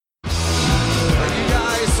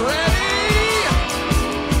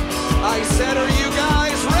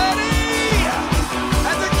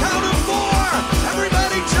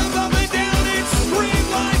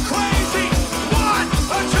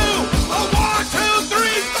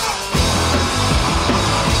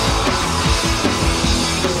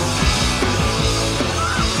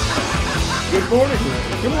morning,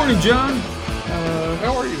 Ray. Good morning, John.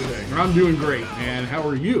 How are you today? I'm doing great, man. How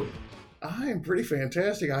are you? I am pretty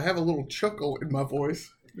fantastic. I have a little chuckle in my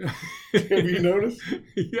voice. Have you noticed?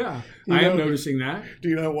 Yeah, I am noticing that. Do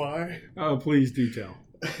you know why? Oh, please do tell.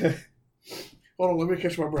 Hold on, let me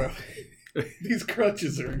catch my breath. These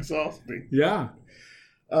crutches are exhausting. Yeah.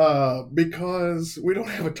 Because we don't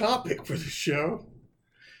have a topic for the show.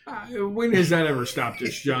 When has that ever stopped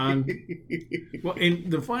us, John? Well,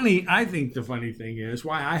 and I think the funny thing is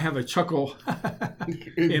why I have a chuckle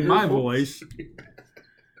in my voice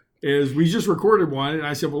is we just recorded one and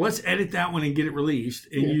I said, well, let's edit that one and get it released.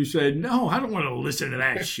 And you said, no, I don't want to listen to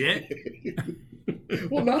that shit.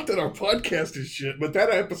 Well, not that our podcast is shit, but that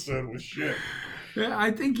episode was shit. Yeah,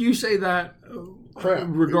 I think you say that crap.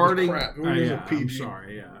 regarding. Crap. I'm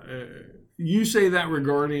sorry. Yeah, you say that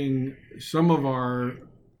regarding some of our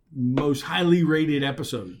most highly rated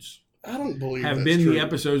episodes. I don't believe have that's been true. the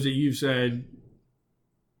episodes that you've said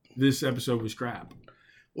this episode was crap.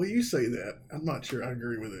 Well, you say that. I'm not sure I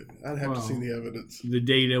agree with it. I'd have to see the evidence. The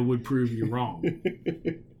data would prove you wrong.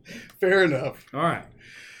 Fair enough. All right.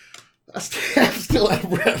 I'm still out of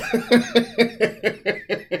breath.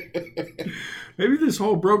 Maybe this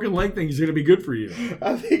whole broken leg thing is going to be good for you.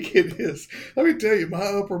 I think it is. Let me tell you, my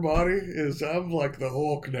upper body I'm like the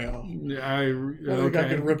Hulk now. I think I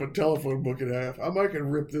can rip a telephone book in half. I might can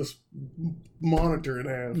rip this monitor in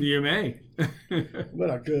half. You may. But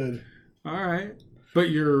I could. All right. But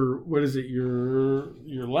your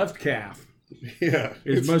left calf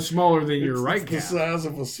is much smaller than your right calf. It's the size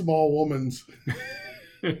of a small woman's.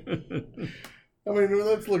 I mean,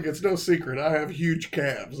 let's look. It's no secret. I have huge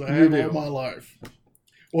calves. I have all my life.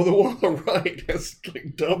 Well, the one on the right has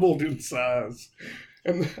like doubled in size.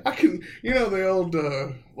 And I can, the old,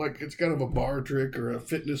 it's kind of a bar trick or a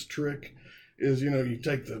fitness trick is, you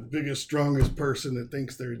take the biggest, strongest person that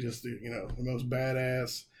thinks they're just, the most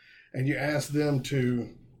badass. And you ask them to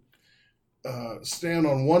stand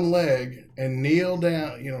on one leg and kneel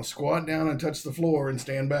down, squat down and touch the floor and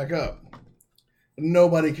stand back up.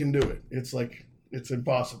 Nobody can do it. It's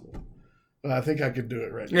impossible. But I think I could do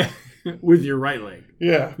it right now. With your right leg.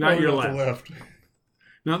 Yeah. Not your left. The left.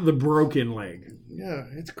 Not the broken leg. Yeah,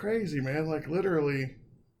 it's crazy, man. Like literally,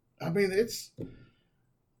 I mean, it's...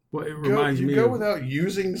 Well, it reminds me You go without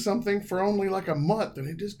using something for only like a month and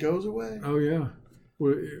it just goes away. Oh, yeah.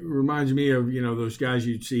 Well, it reminds me of, those guys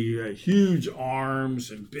you'd see huge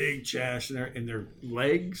arms and big chest and their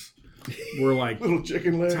legs were like little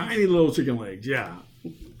chicken legs. Tiny little chicken legs, yeah.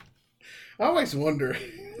 I always wonder,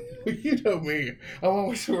 you know me, I'm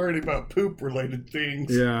always worried about poop-related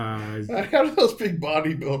things. Yeah. How do those big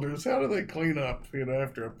bodybuilders, how do they clean up,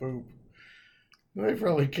 after a poop? They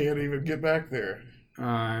probably can't even get back there.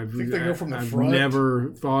 I think they go from the front. I've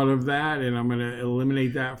never thought of that, and I'm going to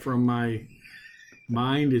eliminate that from my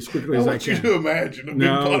mind as quickly as I can. I want you to imagine a big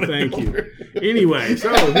bodybuilder. Thank you. Anyway,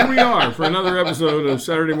 so here we are for another episode of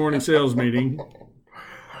Saturday Morning Sales Meeting.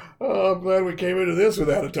 Oh, I'm glad we came into this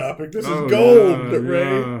without a topic. This is gold,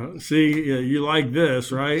 Ray. Yeah. See, you like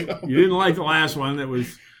this, right? You didn't like the last one that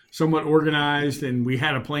was somewhat organized and we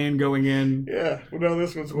had a plan going in. Yeah, well, no,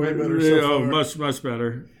 this one's way better so far. Much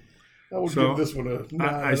better. I would give this one a 9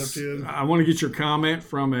 out of 10. I want to get your comment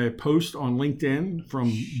from a post on LinkedIn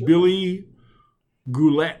from Billy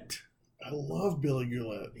Goulet. I love Billy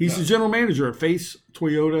Goulet. He's the general manager at Face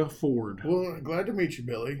Toyota Ford. Well, glad to meet you,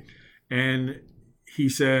 Billy. And he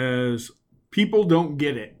says, people don't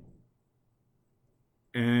get it.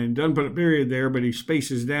 And doesn't put a period there, but he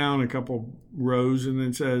spaces down a couple rows and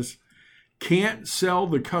then says, can't sell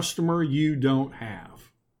the customer you don't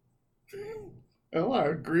have. Oh, I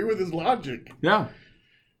agree with his logic. Yeah.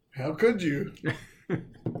 How could you?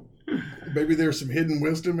 Maybe there's some hidden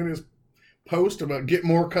wisdom in his post about get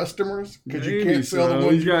more customers because you can't sell the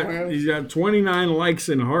ones you don't have. He's got 29 likes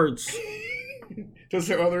and hearts. Are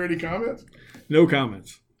there any comments? No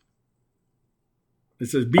comments. It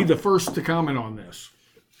says, be the first to comment on this.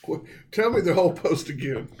 Tell me the whole post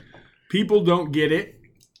again. People don't get it.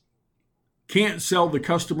 Can't sell the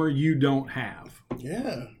customer you don't have.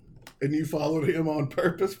 Yeah. And you followed him on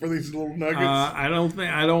purpose for these little nuggets? I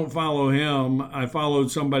don't follow him. I followed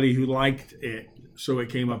somebody who liked it, so it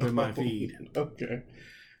came up in my feed. Okay.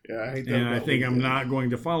 Yeah, I hate that. And I think I'm not going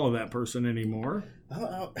to follow that person anymore.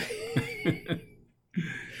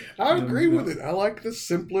 I agree with it. I like the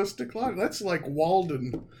simplistic logic. That's like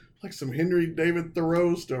Walden, like some Henry David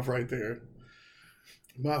Thoreau stuff right there.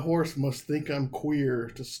 My horse must think I'm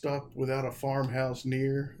queer to stop without a farmhouse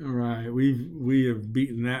near. All right, we have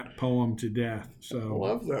beaten that poem to death. So I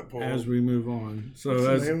love that poem. As we move on, so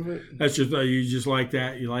what's the name of it? That's just you just like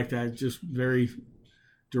that. You like that, just very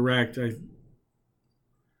direct.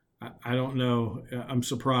 I don't know. I'm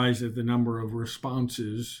surprised at the number of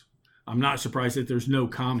responses. I'm not surprised that there's no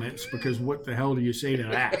comments, because what the hell do you say to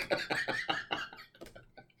that?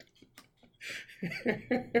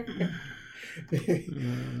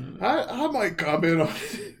 I might comment on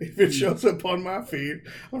it if it shows up on my feed.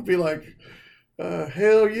 I'll be like,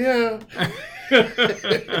 hell yeah.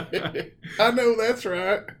 I know that's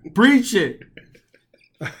right. Preach it.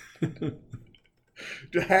 The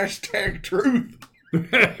hashtag truth.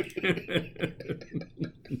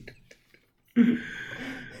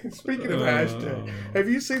 Speaking of hashtag, have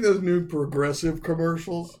you seen those new Progressive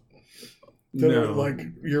commercials? That are like,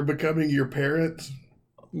 you're becoming your parents?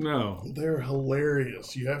 No. They're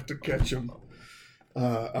hilarious. You have to catch them.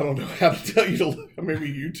 I don't know how to tell you to.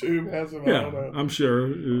 Maybe YouTube has them. Yeah, I don't know. I'm sure.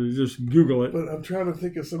 Just Google it. But I'm trying to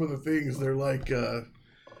think of some of the things. They're like,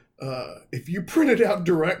 if you printed out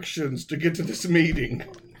directions to get to this meeting.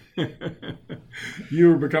 You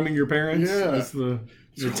were becoming your parents? Yeah. That's the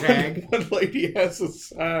tag? One lady has a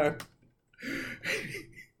sign.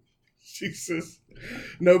 She says,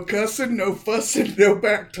 no cussing, no fussing, no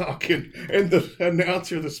back talking. And the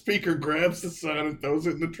announcer, the speaker, grabs the sign and throws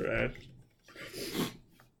it in the trash.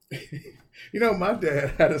 You know, my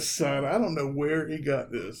dad had a sign. I don't know where he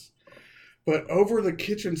got this, but over the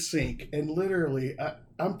kitchen sink, and literally,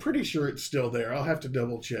 I'm pretty sure it's still there. I'll have to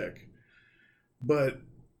double check. But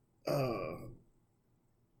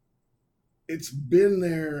it's been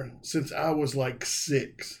there since I was like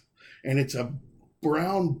 6. And it's a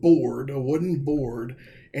brown board, a wooden board,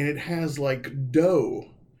 and it has like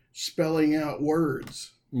dough spelling out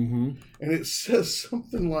words. Mm-hmm. And it says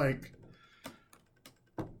something like,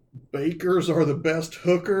 bakers are the best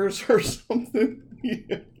hookers or something.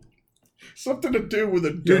 Yeah. Something to do with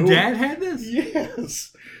a dough. Your dad had this?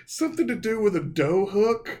 Yes. Something to do with a dough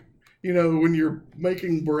hook. You know, when you're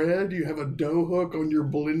making bread, you have a dough hook on your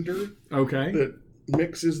blender. Okay. That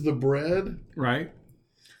mixes the bread. Right.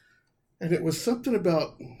 And it was something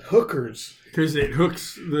about hookers. Because it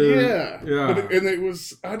hooks the... Yeah. And it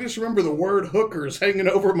was... I just remember the word hookers hanging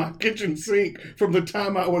over my kitchen sink from the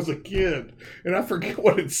time I was a kid. And I forget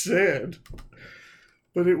what it said.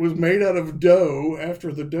 But it was made out of dough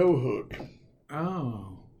after the dough hook. Oh.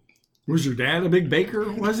 Was your dad a big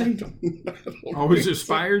baker, was he? Always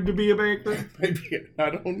aspired to be a baker? Maybe. I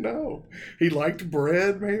don't know. He liked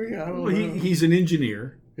bread, maybe? I don't know. He's an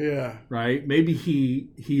engineer. Yeah. Right? Maybe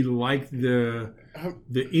he liked the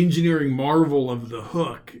engineering marvel of the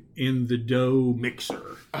hook in the dough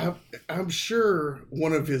mixer. I'm sure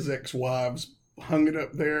one of his ex-wives hung it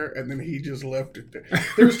up there, and then he just left it there.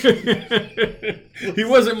 He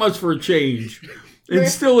wasn't much for a change. It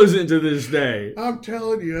still isn't to this day. I'm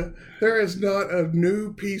telling you, there is not a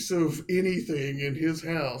new piece of anything in his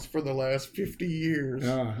house for the last 50 years.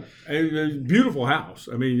 A beautiful house.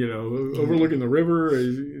 I mean, overlooking the river.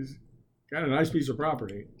 Is got a nice piece of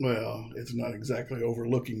property. Well, it's not exactly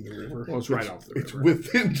overlooking the river. Well, it's right off the river. It's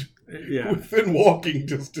within walking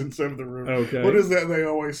distance of the river. Okay. What is that they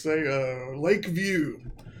always say? Lake view.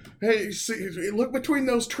 Hey, look between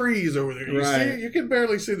those trees over there. You see? You can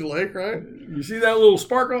barely see the lake, right? You see that little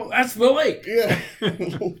sparkle? That's the lake. Yeah.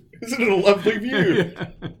 Isn't it a lovely view?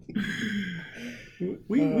 Yeah.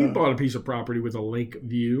 We bought a piece of property with a lake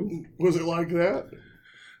view. Was it like that?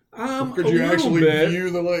 Could you actually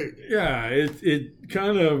view the lake? Yeah, it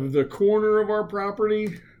kind of the corner of our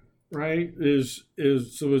property, right? Is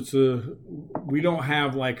so it's we don't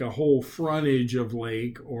have like a whole frontage of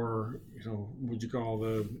lake, or what you call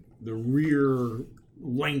the rear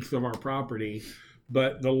length of our property,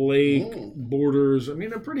 but the lake borders. I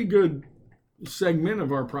mean, a pretty good segment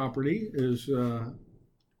of our property is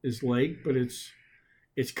lake, but it's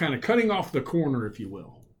kind of cutting off the corner, if you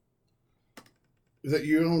will. That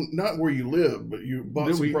you own, not where you live, but you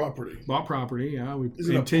bought some property. Bought property, yeah. Is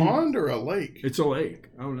it a pond or a lake? It's a lake.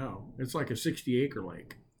 Oh, no. It's like a 60-acre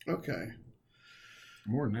lake. Okay.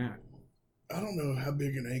 More than that. I don't know how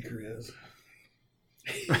big an acre is.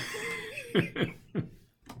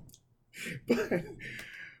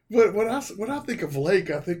 But when I think of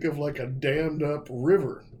lake, I think of like a dammed up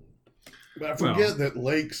river. But I forget that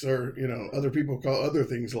lakes are, other people call other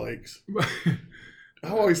things lakes. I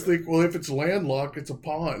always think, well, if it's landlocked, it's a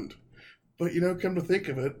pond. But, come to think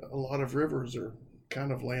of it, a lot of rivers are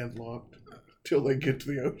kind of landlocked till they get to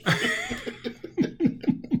the ocean.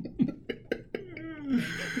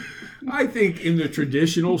 I think in the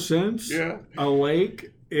traditional sense, a lake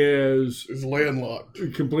is landlocked.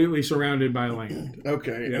 Completely surrounded by land.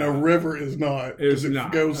 Okay. Yeah. And a river is not.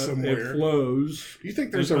 It goes somewhere. It flows. Do you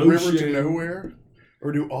think there's a river to nowhere?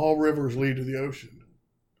 Or do all rivers lead to the ocean?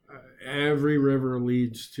 Every river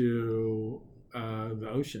leads to the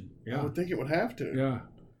ocean. Yeah, I would think it would have to. Yeah.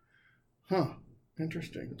 Huh.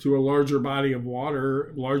 Interesting. To a larger body of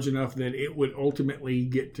water, large enough that it would ultimately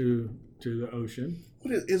get to the ocean.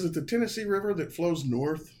 What is it? The Tennessee River that flows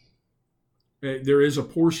north? There is a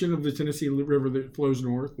portion of the Tennessee River that flows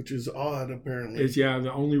north, which is odd. Apparently, it's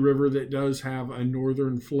the only river that does have a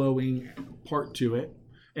northern flowing part to it,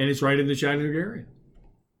 and it's right in the Chattanooga area.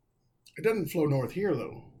 It doesn't flow north here,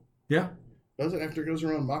 though. Yeah, does it? After it goes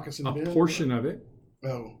around Moccasin Bend, a portion of it.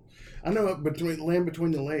 Oh, I know land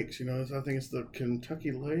between the lakes. I think it's the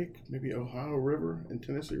Kentucky Lake, maybe Ohio River and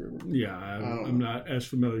Tennessee River. Yeah, I'm not as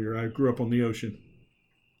familiar. I grew up on the ocean.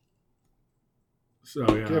 So,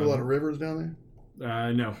 yeah. Do you have a lot of rivers down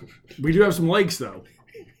there? No. We do have some lakes, though.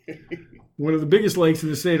 One of the biggest lakes in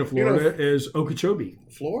the state of Florida is Okeechobee.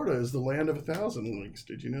 Florida is the land of 1,000 lakes.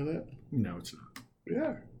 Did you know that? No, it's not.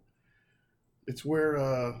 Yeah. It's where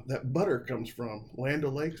that butter comes from. Land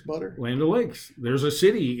O'Lakes butter? Land O'Lakes. There's a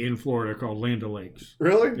city in Florida called Land O'Lakes.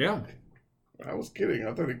 Really? Yeah. I was kidding.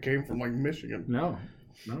 I thought it came from, Michigan. No.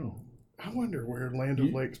 I wonder where Land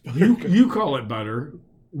O'Lakes butter comes. You call it butter.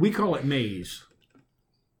 We call it maize.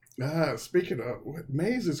 Speaking of,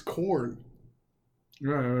 maize is corn.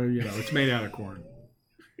 It's made out of corn.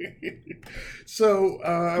 So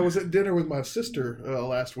I was at dinner with my sister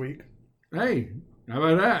last week. Hey, how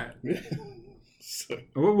about that? So,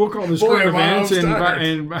 we'll call this current events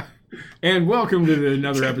and welcome to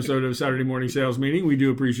another episode of Saturday Morning Sales Meeting. We do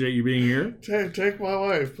appreciate you being here. Take my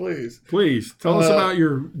wife, please. Please tell us about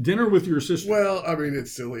your dinner with your sister. Well,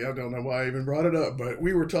 it's silly. I don't know why I even brought it up, but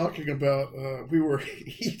we were talking about we were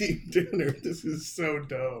eating dinner. This is so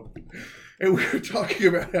dumb. And we were talking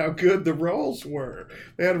about how good the rolls were.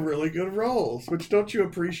 They had really good rolls, which don't you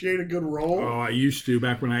appreciate a good roll? Oh, I used to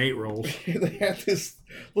back when I ate rolls. They had this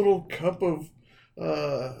little cup of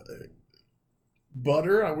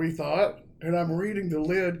butter, we thought, and I'm reading the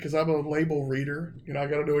lid because I'm a label reader. I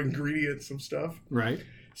got to know ingredients and stuff. Right.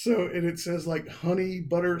 So, and it says honey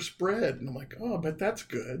butter spread. And I'm like, oh, I bet that's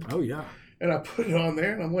good. Oh, yeah. And I put it on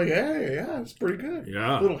there and I'm like, hey, yeah, it's pretty good.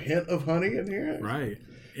 Yeah. A little hint of honey in here. Right.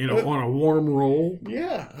 On a warm roll.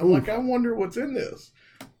 Yeah. I'm like, I wonder what's in this.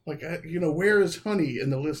 Where is honey in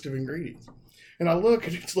the list of ingredients? And I look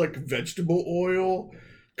and it's vegetable oil,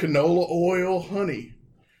 canola oil, honey.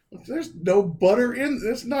 There's no butter in this.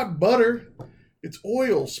 It's not butter. It's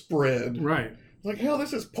oil spread. Right. Hell,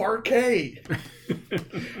 this is Parkay.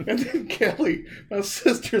 And then Kelly, my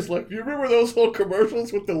sister's like, you remember those old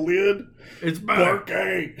commercials with the lid? It's butter.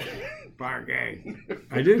 Parkay. Parkay.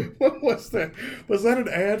 I do. What was that? Was that an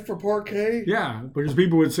ad for Parkay? Yeah, because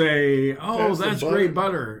people would say, oh, that's great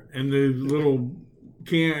butter. And the little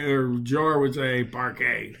can or jar would say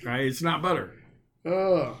Parkay. Right? It's not butter.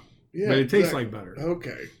 Oh, yeah. But it tastes like butter.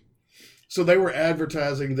 Okay. So they were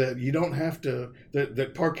advertising that you don't have to,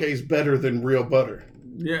 that Parkay's better than real butter.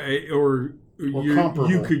 Yeah, or comparable.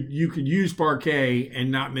 You could use Parkay and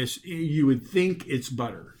not miss. You would think it's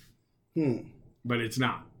butter, but it's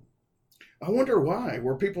not. I wonder why.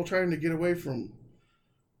 Were people trying to get away from?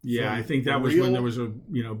 Yeah, I think that was when there was a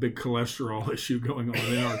big cholesterol issue going on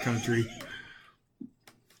in our country.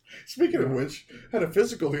 Speaking of which, I had a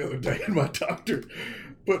physical the other day, and my doctor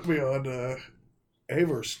put me on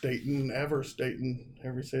Avorstatin, however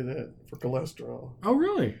you say that, for cholesterol. Oh,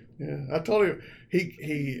 really? Yeah. I told him,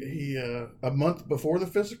 he a month before the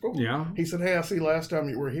physical, he said, hey, I see last time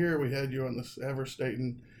you were here, we had you on this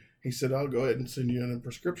Avorstatin. He said, I'll go ahead and send you in a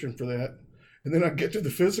prescription for that. And then I get to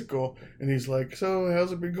the physical, and he's like, so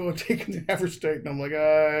how's it been going taking the Avorstatin? I'm like,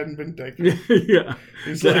 I hadn't been taking it. Yeah.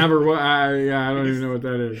 He's I don't even know what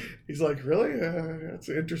that is. He's like, really? It's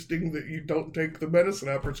interesting that you don't take the medicine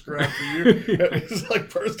I prescribe for you. He's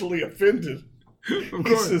personally offended. Of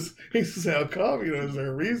course. He says, how come? Is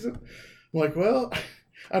there a reason? I'm like, well,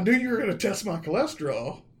 I knew you were going to test my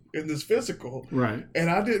cholesterol in this physical. Right. And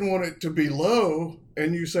I didn't want it to be low.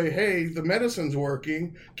 And you say, hey, the medicine's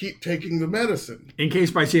working. Keep taking the medicine. In case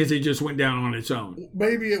by chance it just went down on its own.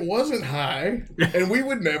 Maybe it wasn't high, and we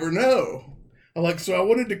would never know. So I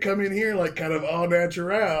wanted to come in here kind of au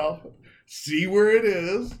natural, see where it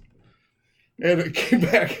is. And it came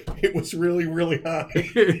back, it was really, really high.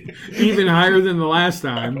 Even higher than the last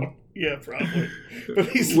time. Yeah, probably.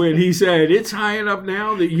 But when he said, it's high enough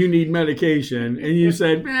now that you need medication, and you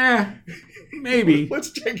said, maybe.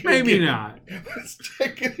 Let's check it maybe again. not. Let's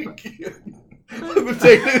check it again. Let me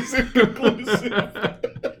take this inconclusive.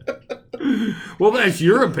 Well, that's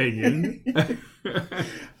your opinion.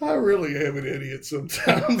 I really am an idiot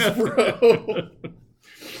sometimes, bro.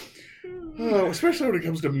 Especially when it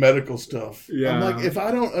comes to medical stuff. Yeah. I'm if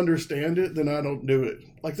I don't understand it, then I don't do it.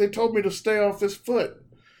 They told me to stay off this foot.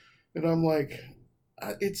 And I'm like,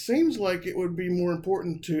 it seems like it would be more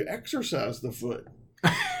important to exercise the foot.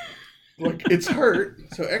 Like, it's hurt,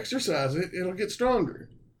 so exercise it, it'll get stronger.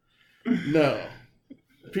 No.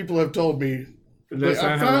 People have told me,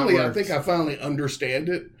 I think I finally understand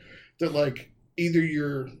it, that like either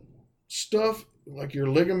your stuff, like your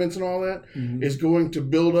ligaments and all that, is going to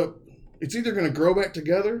build up, it's either going to grow back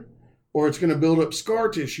together or it's going to build up scar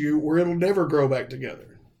tissue where it'll never grow back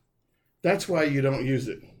together. That's why you don't use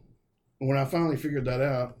it. When I finally figured that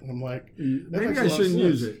out, I'm like, maybe I shouldn't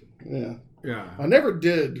use it. Yeah. Yeah. I never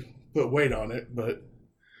did put weight on it, but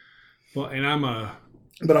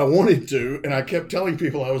but I wanted to, and I kept telling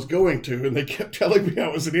people I was going to, and they kept telling me I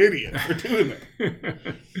was an idiot for doing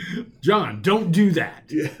it. John, don't do that.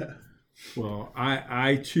 Yeah. Well,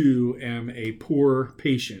 I too am a poor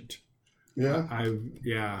patient. Yeah. I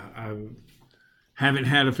haven't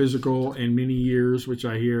had a physical in many years, which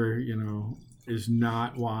I hear, is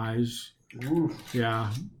not wise. Ooh.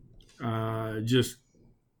 Yeah.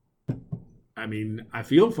 I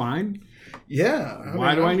feel fine. Yeah.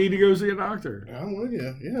 Why do I need to go see a doctor? I'm with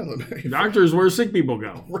you. Yeah. Doctors where sick people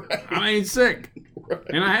go. Right. I ain't sick. Right.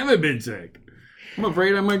 And I haven't been sick. I'm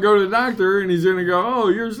afraid I'm going to go to the doctor and he's going to go,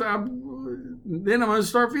 oh, then I'm going to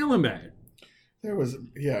start feeling bad.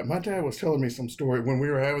 My dad was telling me some story when we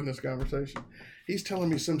were having this conversation. He's telling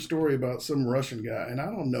me some story about some Russian guy, and I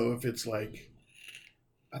don't know if it's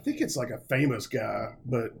I think it's like a famous guy,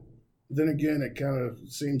 but then again, it kind of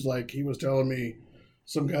seems like he was telling me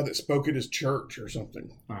some guy that spoke at his church or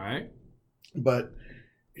something. All right. But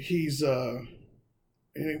he's,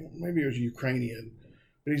 maybe it was Ukrainian,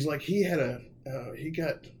 but he's like, he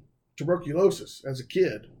got tuberculosis as a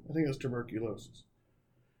kid. I think it was tuberculosis.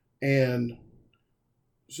 And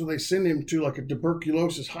so they send him to like a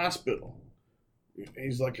tuberculosis hospital.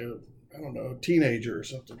 He's like a teenager or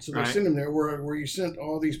something. So they send him there where you sent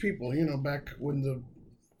all these people, back when the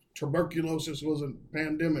tuberculosis was a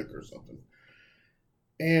pandemic or something.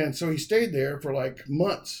 And so he stayed there for like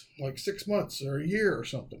months, like 6 months or a year or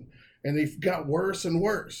something. And they got worse and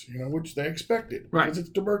worse, which they expected. Right. Because it's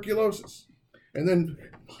tuberculosis. And then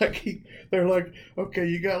they're like, okay,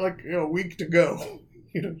 you got like a week to go.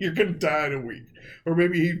 You're going to die in a week. Or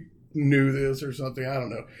maybe he knew this or something. I don't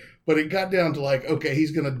know. But it got down to like, okay,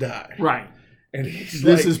 he's going to die. Right. And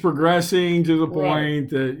this is progressing to the point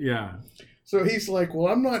that, yeah. So he's like,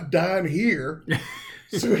 well, I'm not dying here.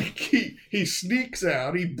 So he sneaks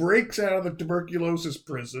out. He breaks out of the tuberculosis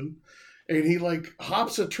prison. And he like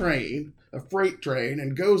hops a freight train,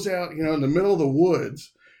 and goes out, in the middle of the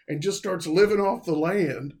woods and just starts living off the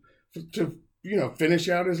land to, finish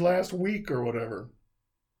out his last week or whatever.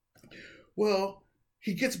 Well,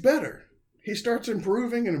 he gets better. He starts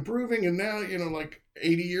improving, and now, like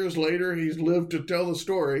 80 years later, he's lived to tell the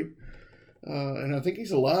story. And I think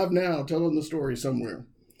he's alive now telling the story somewhere.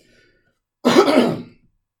 And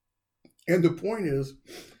the point is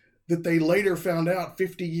that they later found out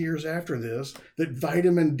 50 years after this that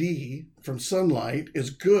vitamin D from sunlight is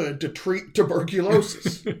good to treat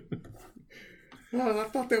tuberculosis. Well, I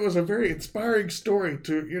thought that was a very inspiring story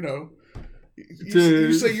to,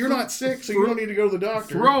 you say you're not sick, so you don't need to go to the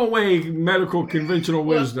doctor. Throw away medical conventional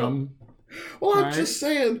wisdom. Well, I'm just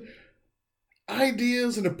saying,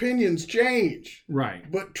 ideas and opinions change. Right.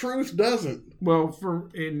 But truth doesn't. Well,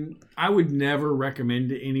 I would never recommend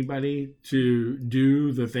to anybody to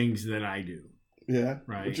do the things that I do. Yeah.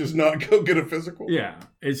 Right. Which is not go get a physical. Yeah.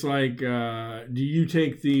 It's like, do you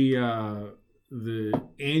take the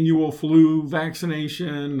annual flu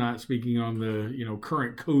vaccination? Not speaking on the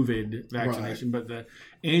current COVID vaccination, right. But the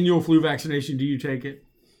annual flu vaccination. Do you take it?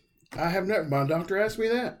 I have never. My doctor asked me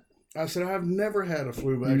that. I said I've never had a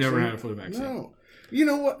flu vaccine. You never had a flu vaccine. No. You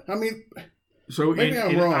know what? I mean. So maybe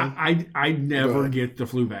I'm wrong. I never get the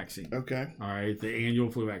flu vaccine. Okay. All right, the annual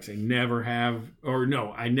flu vaccine. Never have, or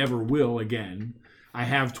no, I never will again. I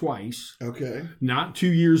have twice. Okay. Not 2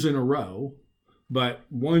 years in a row, but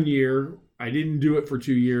 1 year. I didn't do it for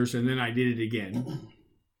 2 years, and then I did it again.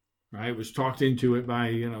 I was talked into it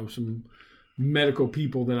by some medical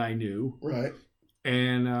people that I knew. Right.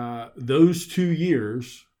 And those 2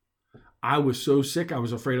 years, I was so sick I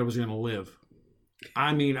was afraid I was going to live.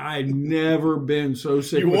 I mean, I had never been so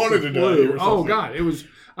sick. You wanted to die. Oh, God. It was,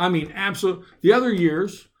 absolute. The other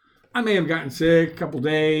years, I may have gotten sick a couple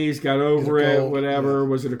days, got over it, whatever. Yeah.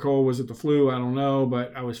 Was it a cold? Was it the flu? I don't know,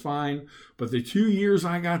 but I was fine. But the 2 years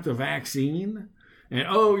I got the vaccine, and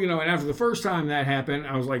and after the first time that happened,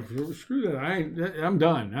 I was like, screw that. I'm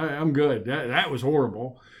done. I'm good. That was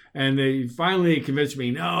horrible. And they finally convinced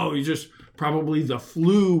me, no, you just probably the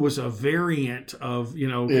flu was a variant of,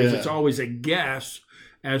 because it's always a guess.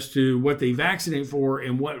 as to what they vaccinate for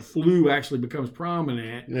and what flu actually becomes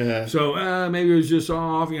prominent. Yeah. So maybe it was just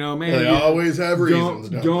off. Maybe they always have reasons.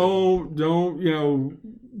 Don't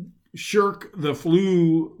shirk the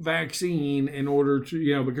flu vaccine in order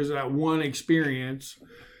to because of that one experience.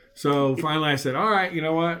 So finally, I said, all right, you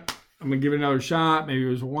know what? I'm gonna give it another shot. Maybe it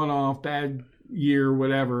was a one-off, bad year,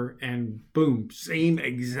 whatever, and boom, same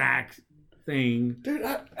exact thing. Dude,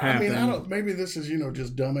 I mean, I don't. Maybe this is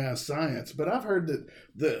just dumbass science, but I've heard that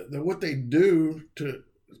the what they do to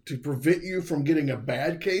prevent you from getting a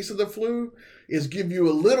bad case of the flu is give you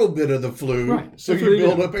a little bit of the flu, right. so you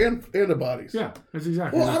build up antibodies. Yeah, that's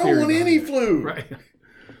exactly. Well, I don't want any flu. Right.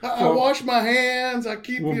 I wash my hands. I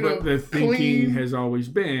keep but the thinking clean. has always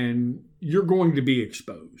been you're going to be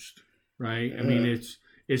exposed, right? I mean,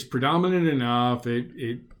 it's predominant enough.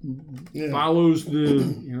 It follows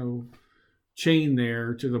the chain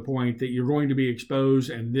there to the point that you're going to be exposed,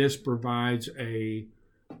 and this provides an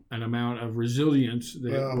amount of resilience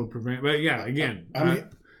that will prevent. But yeah, again,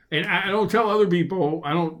 and I don't tell other people.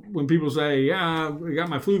 When people say, "Yeah, I got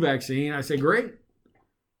my flu vaccine," I say, "Great."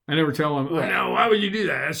 I never tell them, no, why would you do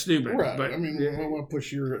that? That's stupid. Right. But, I mean, I want to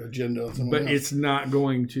push your agenda on someone else. It's not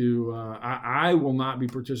going to, I will not be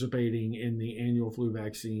participating in the annual flu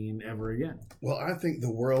vaccine ever again. Well, I think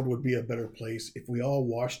the world would be a better place if we all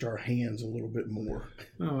washed our hands a little bit more.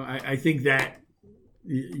 No, I think that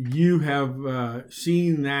you have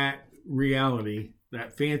seen that reality,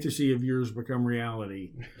 that fantasy of yours become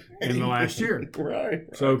reality in the last year. Right.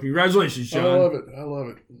 So congratulations, John. I love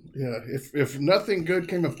it. Yeah. If nothing good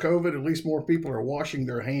came of COVID, at least more people are washing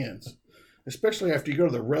their hands, especially after you go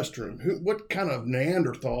to the restroom. What kind of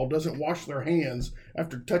Neanderthal doesn't wash their hands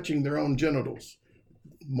after touching their own genitals?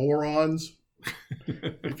 Morons.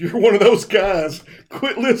 If you're one of those guys,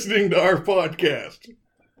 quit listening to our podcast.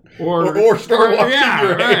 Or start washing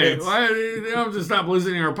your hands. Well, you don't have to stop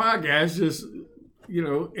listening to our podcast. Just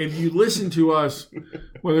if you listen to us,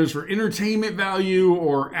 whether it's for entertainment value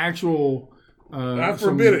or actual I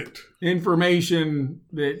forbid it. Information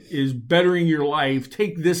that is bettering your life,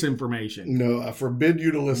 take this information. No, I forbid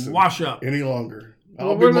you to listen. Wash up any longer.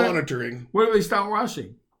 I'll be monitoring. When do they stop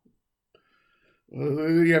washing?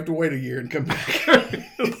 You have to wait a year and come back.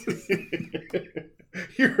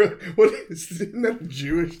 Isn't that a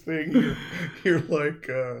Jewish thing? You're like,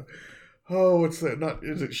 what's that?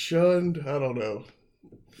 Is it shunned? I don't know.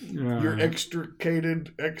 You're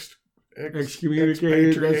extricated,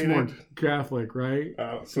 excommunicated. That's more Catholic, right?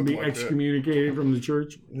 To be excommunicated from the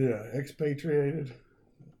church. Yeah, expatriated.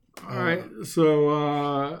 All right.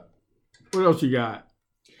 So, what else you got?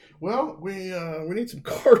 Well, we need some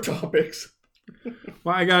car topics.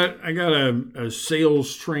 Well, I got a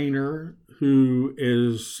sales trainer who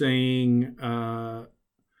is saying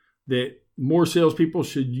that more salespeople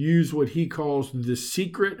should use what he calls the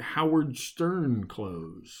secret Howard Stern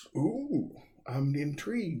close. Ooh, I'm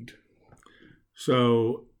intrigued.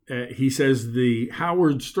 So he says the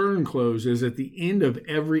Howard Stern close is at the end of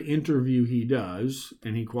every interview he does,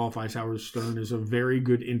 and he qualifies Howard Stern as a very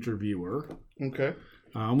good interviewer. Okay.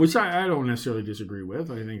 Which I don't necessarily disagree with.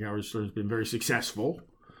 I think Howard Stern's been very successful.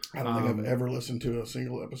 I don't think I've ever listened to a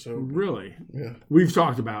single episode. Really? Yeah. We've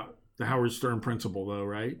talked about the Howard Stern principle, though,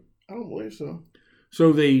 right? I don't believe so.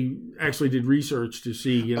 So they actually did research to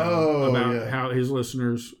see, about how his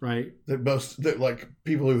listeners, right? That like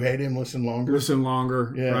people who hate him listen longer.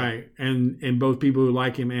 Right? And both people who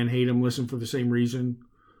like him and hate him listen for the same reason.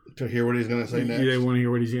 To hear what he's going to say next. They want to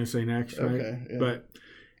hear what he's going to say next, right? Okay. Yeah. But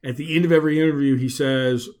at the end of every interview, he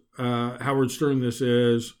says, Howard Stern, this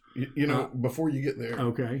is. Before you get there.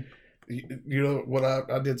 Okay. What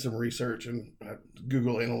I did some research and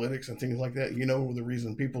Google Analytics and things like that. You know the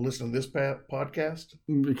reason people listen to this podcast?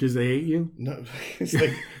 Because they hate you? No,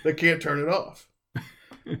 they can't turn it off.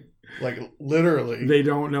 Like literally. They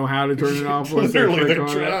don't know how to turn it off. Literally, they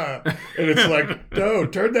try. And it's like, no,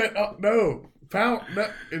 turn that off. No. No,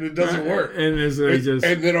 and it doesn't work. And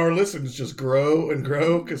and then our listens just grow and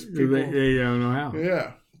grow because people. They don't know how.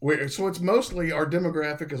 Yeah. So it's mostly our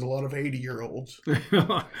demographic is a lot of 80-year-olds.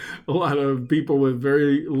 A lot of people with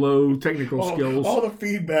very low technical skills. All the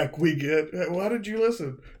feedback we get. Why did you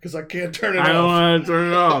listen? Because I can't turn it off. I don't want to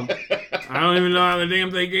turn it off. I don't even know how the damn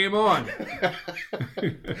thing came on.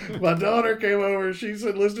 My daughter came over. She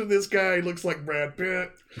said, listen to this guy. He looks like Brad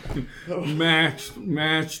Pitt.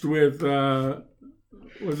 Matched with,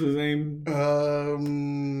 what's his name?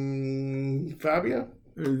 Fabio?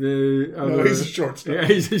 No, he's a shortstop. Yeah,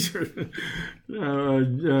 he's a shortstop.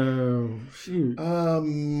 Shoot.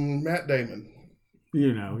 Matt Damon.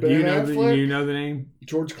 Ben Affleck? You know the name?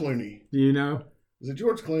 George Clooney. Do you know? Is it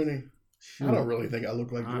George Clooney? Shoot. I don't really think I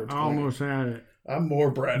look like George Clooney. I almost had it. I'm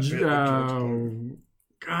more Brad Pitt.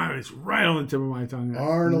 God, it's right on the tip of my tongue.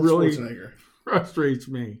 Arnold really Schwarzenegger frustrates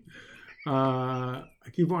me. I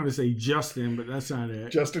keep wanting to say Justin, but that's not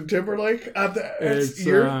it. Justin Timberlake.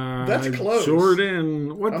 That's close.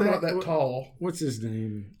 Jordan. I'm not that tall. What's his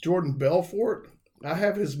name? Jordan Belfort. I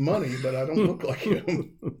have his money, but I don't look like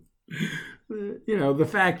him. The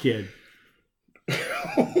fat kid.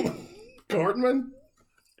 Cartman.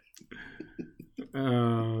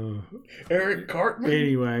 Eric Cartman.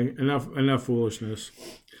 Anyway, enough foolishness.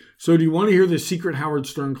 So, do you want to hear the secret Howard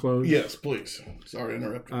Stern close? Yes, please. Sorry to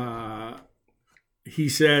interrupt. He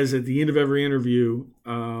says at the end of every interview,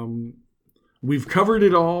 we've covered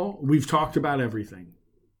it all. We've talked about everything.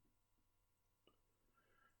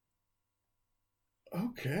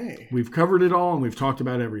 Okay. We've covered it all and we've talked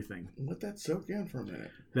about everything. Let that soak in for a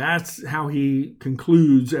minute. That's how he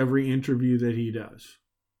concludes every interview that he does.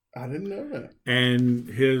 I didn't know that. And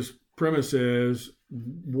his premise is,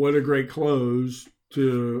 what a great close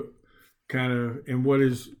to and what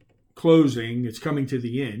is closing, it's coming to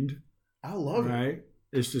the end. I love it. Right?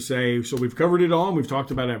 Is to say, so we've covered it all and we've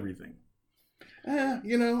talked about everything. I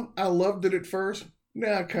loved it at first.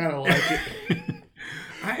 Now I kind of like it.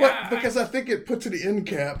 Because I think it puts an end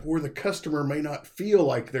cap where the customer may not feel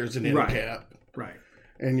like there's an end cap. Right.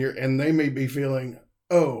 And they may be feeling,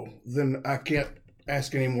 oh, then I can't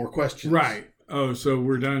ask any more questions. Right. Oh, so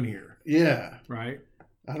we're done here. Yeah. Right.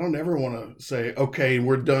 I don't ever want to say, okay,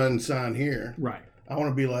 we're done, sign here. Right. I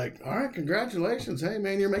want to be like, all right, congratulations. Hey,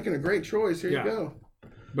 man, you're making a great choice. Here you go.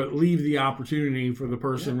 But leave the opportunity for the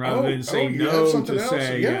person rather than say you no have something to else?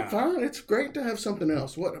 say, yeah, fine. It's great to have something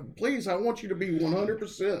else. What? Please, I want you to be 100%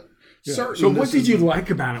 certain. So what did you like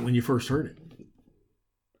about it when you first heard it?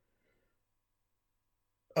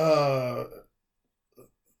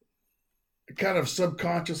 Kind of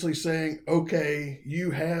subconsciously saying, okay,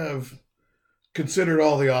 you have considered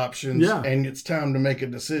all the options and it's time to make a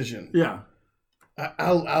decision. Yeah.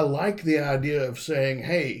 I like the idea of saying,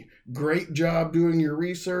 hey, great job doing your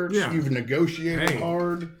research. Yeah. You've negotiated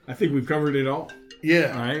hard. I think we've covered it all.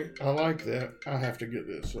 Yeah. All right. I like that. I have to get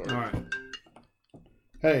this. Sorry. All right.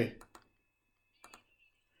 Hey.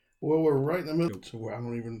 Well, we're right in the middle. So I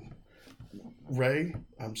don't even... Ray,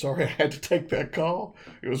 I'm sorry I had to take that call.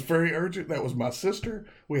 It was very urgent. That was my sister.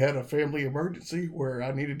 We had a family emergency where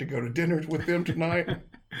I needed to go to dinner with them tonight.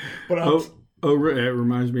 But it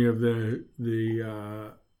reminds me of the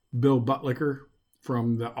Bill Buttlicker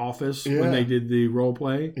from The Office when they did the role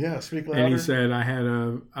play. Yeah, speak louder. And he said, I had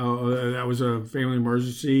that was a family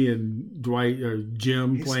emergency, and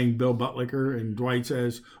Jim playing Bill Buttlicker, and Dwight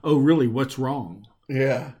says, oh, really, what's wrong?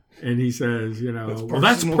 Yeah. And he says,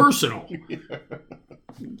 that's personal. Yeah.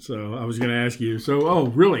 So I was going to ask you,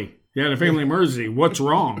 really? You had a family emergency. What's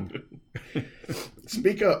wrong?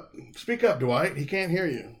 Speak up. Speak up, Dwight. He can't hear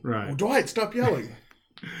you. Right. Well, Dwight, stop yelling.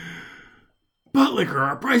 Buttlicker,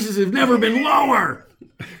 our prices have never been lower.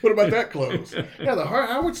 What about that close? Yeah, the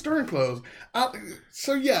Howard Stern close.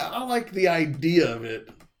 I like the idea of it.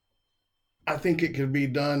 I think it could be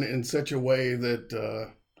done in such a way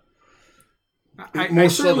that... I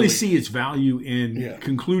certainly see its value in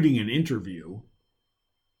concluding an interview,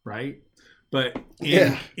 right? But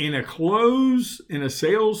in a close, in a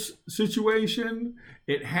sales situation,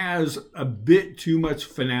 it has a bit too much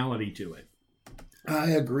finality to it.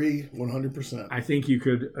 I agree 100%. I think you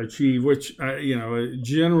could achieve, which,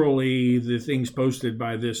 generally the things posted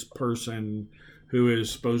by this person who is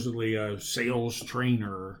supposedly a sales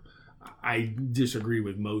trainer, I disagree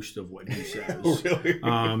with most of what he says. Really?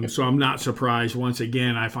 So I'm not surprised. Once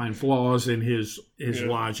again, I find flaws in his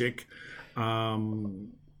logic,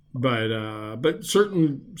 but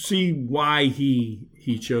certainly see why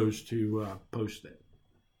he chose to post it.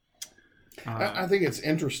 I think it's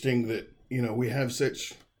interesting that we have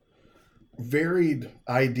such varied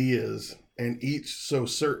ideas and each so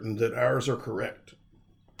certain that ours are correct,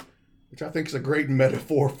 which I think is a great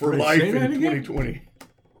metaphor for life in 2020.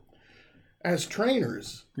 As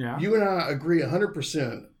trainers, you and I agree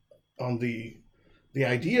 100% on the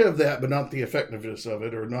idea of that, but not the effectiveness of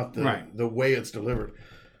it, or not the way it's delivered.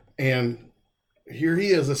 And here he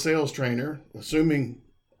is, a sales trainer, assumingly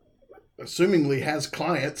has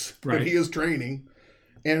clients that he is training,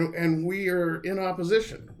 and we are in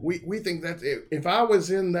opposition. We think that if I was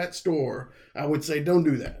in that store, I would say, don't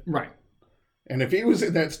do that. Right. And if he was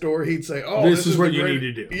in that store, he'd say, oh, this is what you need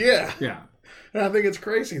to do. Yeah. Yeah. And I think it's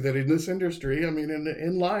crazy that in this industry,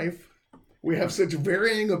 in life, we have such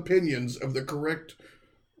varying opinions of the correct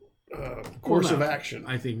course of action.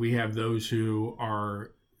 I think we have those who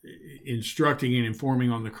are instructing and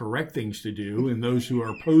informing on the correct things to do, and those who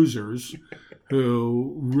are posers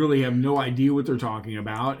who really have no idea what they're talking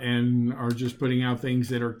about and are just putting out things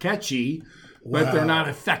that are catchy, but they're not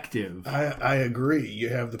effective. I agree. You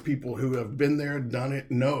have the people who have been there, done it,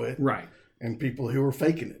 know it. Right. And people who are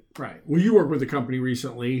faking it. Right. Well, you worked with a company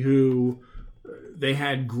recently who they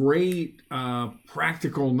had great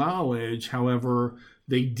practical knowledge. However,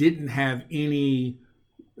 they didn't have any.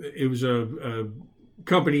 It was a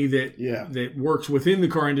company that works within the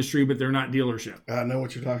car industry, but they're not dealership. I know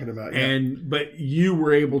what you're talking about. Yeah. But you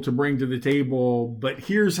were able to bring to the table, but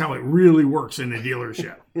here's how it really works in a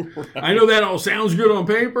dealership. Right. I know that all sounds good on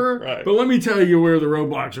paper, right, but let me tell you where the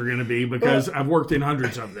roadblocks are going to be, because I've worked in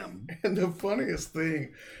hundreds of them. And the funniest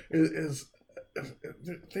thing is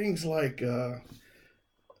things like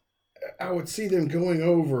I would see them going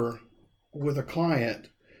over with a client.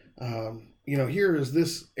 Here is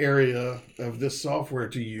this area of this software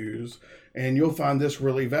to use, and you'll find this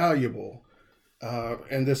really valuable.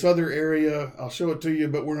 And this other area, I'll show it to you,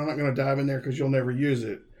 but we're not going to dive in there because you'll never use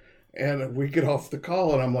it. And we get off the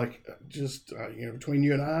call, and I'm like, just between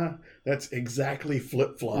you and I, that's exactly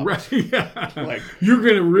flip-flop. Right? Yeah. Like, you're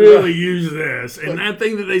going to really use this, and that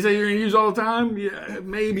thing that they say you're going to use all the time,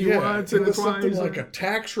 maybe once and twice. Something like a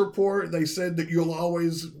tax report they said that you'll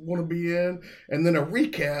always want to be in, and then a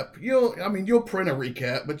recap. You'll print a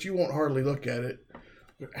recap, but you won't hardly look at it.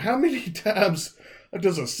 How many times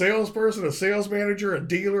does a salesperson, a sales manager, a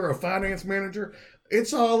dealer, a finance manager?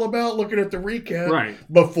 It's all about looking at the recap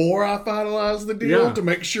before I finalize the deal to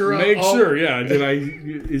make sure.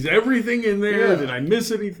 Is everything in there? Yeah. Did I miss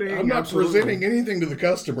anything? I'm not presenting anything to the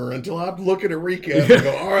customer until I look at a recap and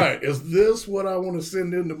go, all right, is this what I want to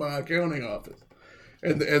send into my accounting office?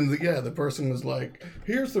 And the person was like,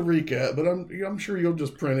 here's the recap, but I'm sure you'll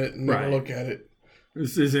just print it and never look at it.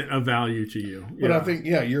 This isn't of value to you. But I think,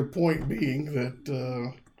 your point being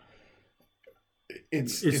that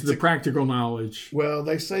it's the practical knowledge. Well,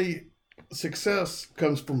 they say success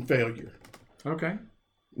comes from failure. Okay.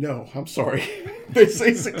 No, I'm sorry. They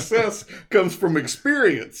say success comes from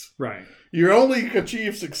experience. Right. You only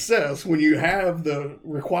achieve success when you have the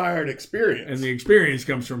required experience. And the experience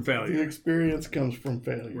comes from failure. The experience comes from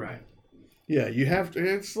failure. Right. Yeah, you have to.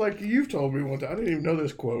 It's like you've told me one time. I didn't even know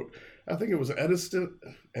this quote. I think it was Edison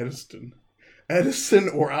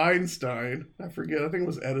or Einstein. I forget. I think it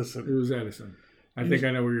was Edison. It was Edison. I think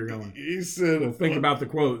I know where you're going. He said, think about the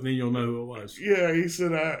quote, and then you'll know who it was. Yeah, he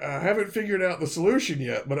said, I haven't figured out the solution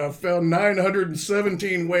yet, but I've found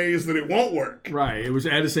 917 ways that it won't work. Right. It was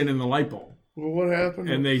Edison and the light bulb. Well, what happened?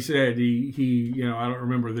 And they said he I don't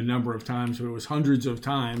remember the number of times, but it was hundreds of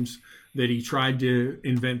times that he tried to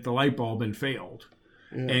invent the light bulb and failed.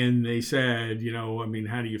 Yeah. And they said,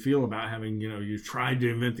 how do you feel about having, you've tried to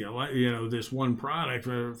invent this one product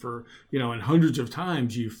for and hundreds of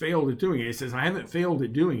times you failed at doing it. It says, I haven't failed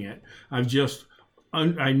at doing it.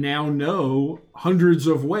 I now know hundreds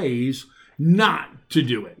of ways not to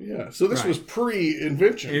do it. Yeah. So this was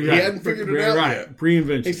pre-invention. He hadn't figured it out yet.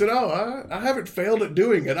 Pre-invention. He said, I haven't failed at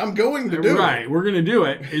doing it. I'm going to do it. Right. We're going to do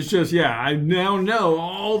it. It's just, I now know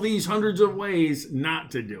all these hundreds of ways not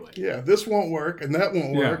to do it. Yeah. This won't work, and that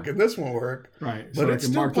won't work, and this won't work. Right. But it's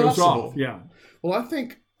still possible. Yeah. Well, I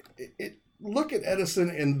think look at Edison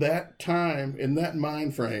in that time, in that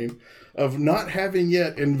mind frame of not having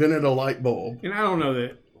yet invented a light bulb. And I don't know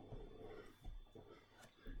that.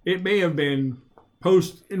 It may have been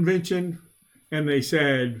post-invention, and they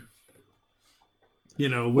said,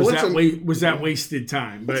 was that wasted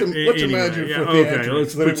time? But let's imagine for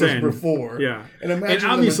theatrics that it was before. Yeah. And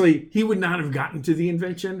obviously, he would not have gotten to the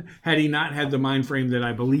invention had he not had the mind frame that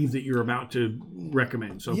I believe that you're about to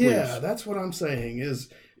recommend. So please. That's what I'm saying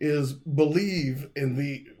is believe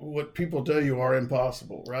in what people tell you are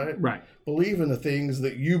impossible, right? Right. Believe in the things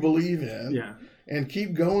that you believe in. Yeah. And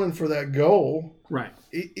keep going for that goal. Right.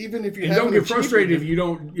 Even if you and don't get frustrated if you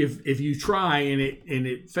don't. If you try and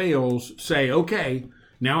it fails, say, okay,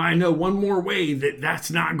 now I know one more way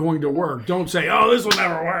that's not going to work. Don't say, oh, this will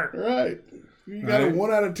never work. Right. You got a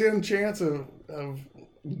 1 out of 10 chance of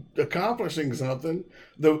accomplishing something.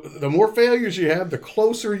 The more failures you have, the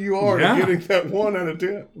closer you are to getting that 1 out of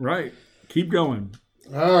 10. Right. Keep going.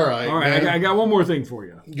 All right. I got one more thing for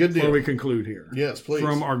you. Good deal. Before we conclude here. Yes, please.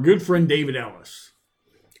 From our good friend David Ellis.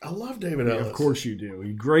 I love David Ellis. Of course you do.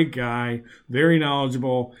 He's a great guy, very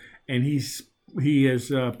knowledgeable, and he has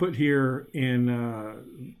put here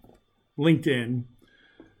in LinkedIn,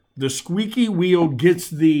 the squeaky wheel gets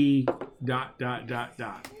the ...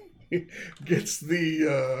 Gets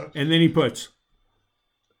the... And then he puts,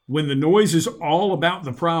 when the noise is all about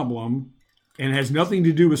the problem and has nothing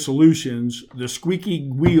to do with solutions, the squeaky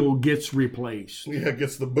wheel gets replaced. Yeah, it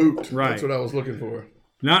gets the boot. Right. That's what I was looking for.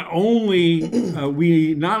 not only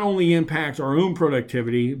we not only impact our own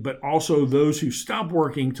productivity, but also those who stop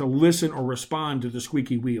working to listen or respond to the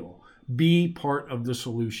squeaky wheel. Be part of the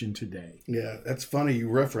solution today. Yeah, that's funny you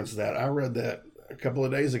referenced that. I read that a couple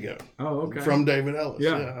of days ago. Oh, okay. From David Ellis.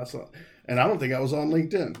 Yeah. I saw. And I don't think I was on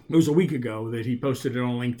LinkedIn. It was a week ago that he posted it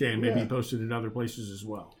on LinkedIn. Maybe he posted it in other places as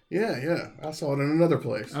well. Yeah. I saw it in another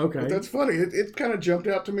place. Okay. But that's funny. It kind of jumped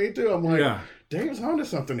out to me, too. I'm like, Dave's onto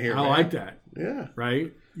something here, I like that. Yeah.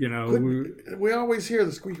 Right? You know, we always hear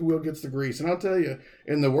the squeaky wheel gets the grease. And I'll tell you,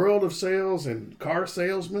 in the world of sales and car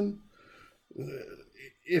salesmen,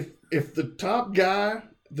 if the top guy,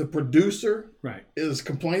 the producer, is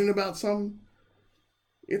complaining about something,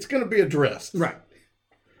 it's going to be addressed. Right.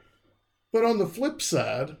 But on the flip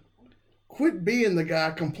side, quit being the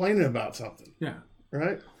guy complaining about something. Yeah.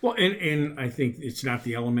 Right? Well, and I think it's not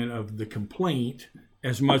the element of the complaint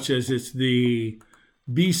as much as it's the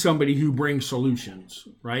be somebody who brings solutions,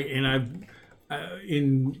 right? And I've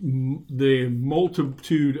in the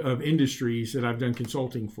multitude of industries that I've done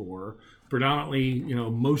consulting for, predominantly, you know,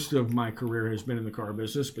 most of my career has been in the car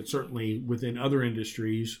business, but certainly within other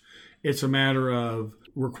industries, it's a matter of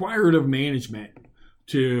required of management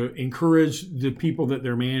to encourage the people that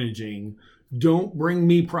they're managing, don't bring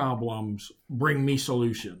me problems, bring me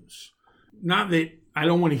solutions. Not that I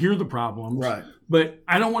don't want to hear the problems, but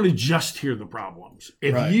I don't want to just hear the problems.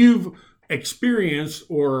 If you've experienced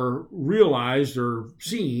or realized or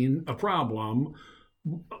seen a problem,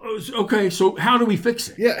 okay, so how do we fix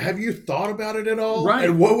it? Yeah, have you thought about it at all? Right.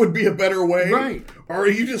 And what would be a better way? Right. Or are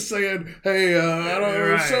you just saying, hey, I don't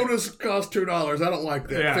know, sodas cost $2. I don't like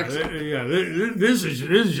that. Yeah, Fix it. Yeah, this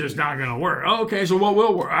is just not going to work. Okay, so what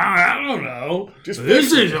will work? I don't know. Just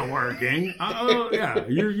this isn't working. Yeah,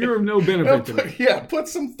 you're of no benefit to me. Yeah, put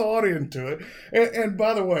some thought into it. And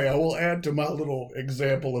by the way, I will add to my little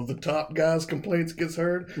example of the top guy's complaints gets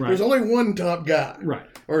heard. Right. There's only one top guy. Right.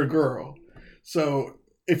 Or girl. So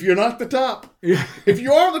if you're not the top, if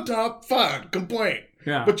you are the top, fine, complain.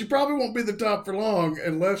 Yeah. But you probably won't be the top for long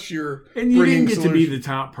unless you're and you didn't get to be the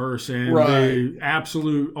top person, the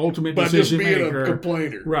absolute ultimate decision maker. By just being a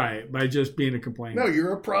complainer. Right, by just being a complainer. No,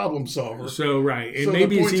 you're a problem solver. So, right. And so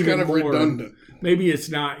maybe the it's even kind of more redundant. Maybe it's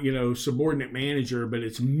not, you know, subordinate manager, but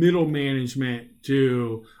it's middle management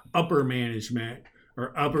to upper management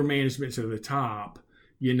or upper management to the top.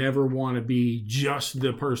 You never want to be just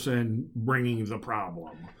the person bringing the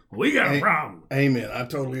problem. We got a problem. Amen. I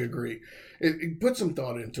totally agree. Put some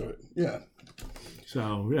thought into it. Yeah.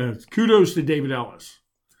 So kudos to David Ellis.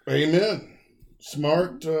 Amen.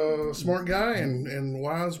 Smart guy and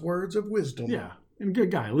wise words of wisdom. Yeah. And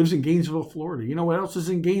good guy. Lives in Gainesville, Florida. You know what else is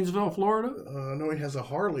in Gainesville, Florida? I know he has a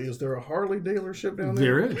Harley. Is there a Harley dealership down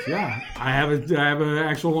there? There is, yeah. I have an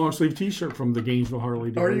actual long sleeve T-shirt from the Gainesville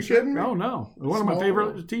Harley dealership. Are you kidding me? Oh, no. One of my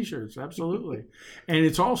favorite T-shirts, absolutely. And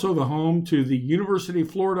it's also the home to the University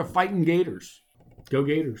of Florida Fighting Gators. Go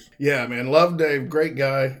Gators. Yeah, man. Love Dave. Great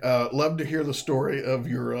guy. Love to hear the story of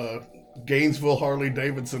your Gainesville Harley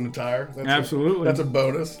Davidson attire. Absolutely. That's a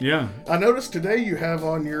bonus. Yeah. I noticed today you have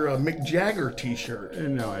on your Mick Jagger T-shirt.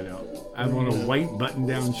 No, I don't. I have on a white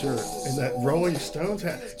button-down shirt. And that Rolling Stones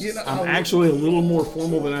hat. You know, I'm actually a little more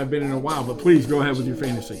formal than I've been in a while, but please go ahead with your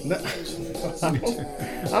fantasy. No, I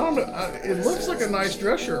don't know. It looks like a nice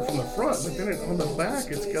dress shirt from the front, but then on the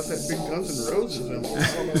back, it's got that big Guns N' Roses emblem. I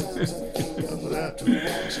don't know that.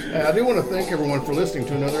 I do want to thank everyone for listening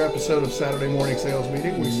to another episode of Saturday Morning Sales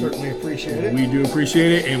Meeting. We certainly appreciate it. We do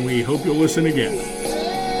appreciate it, and we hope you'll listen again.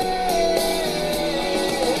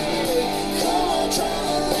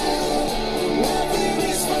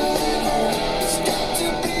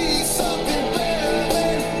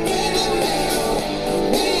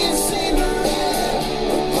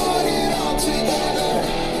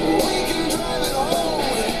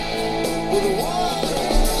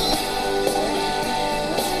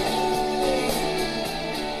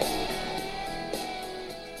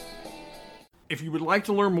 If you would like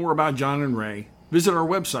to learn more about John and Ray, visit our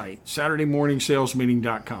website,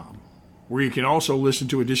 SaturdayMorningSalesMeeting.com, where you can also listen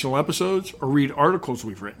to additional episodes or read articles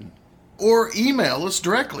we've written. Or email us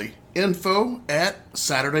directly,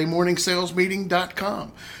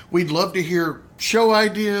 info@SaturdayMorningSalesMeeting.com. We'd love to hear show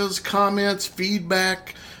ideas, comments,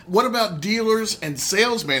 feedback. What about dealers and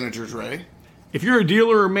sales managers, Ray? If you're a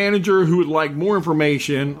dealer or manager who would like more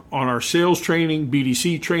information on our sales training,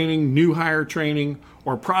 BDC training, new hire training,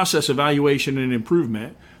 or process evaluation and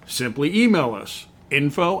improvement, simply email us,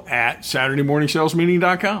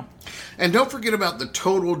 info@SaturdayMorningSalesMeeting.com. And don't forget about the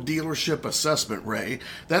total dealership assessment, Ray.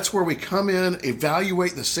 That's where we come in,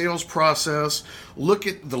 evaluate the sales process, look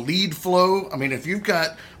at the lead flow. I mean, if you've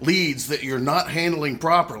got leads that you're not handling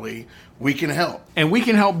properly, we can help. And we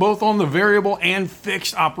can help both on the variable and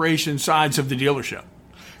fixed operation sides of the dealership.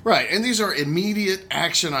 Right, and these are immediate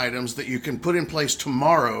action items that you can put in place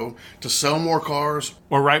tomorrow to sell more cars.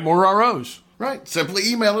 Or write more ROs. Right,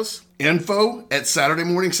 simply email us,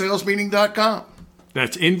 info@SaturdayMorningSalesMeeting.com.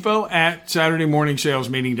 That's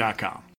info@SaturdayMorningSalesMeeting.com.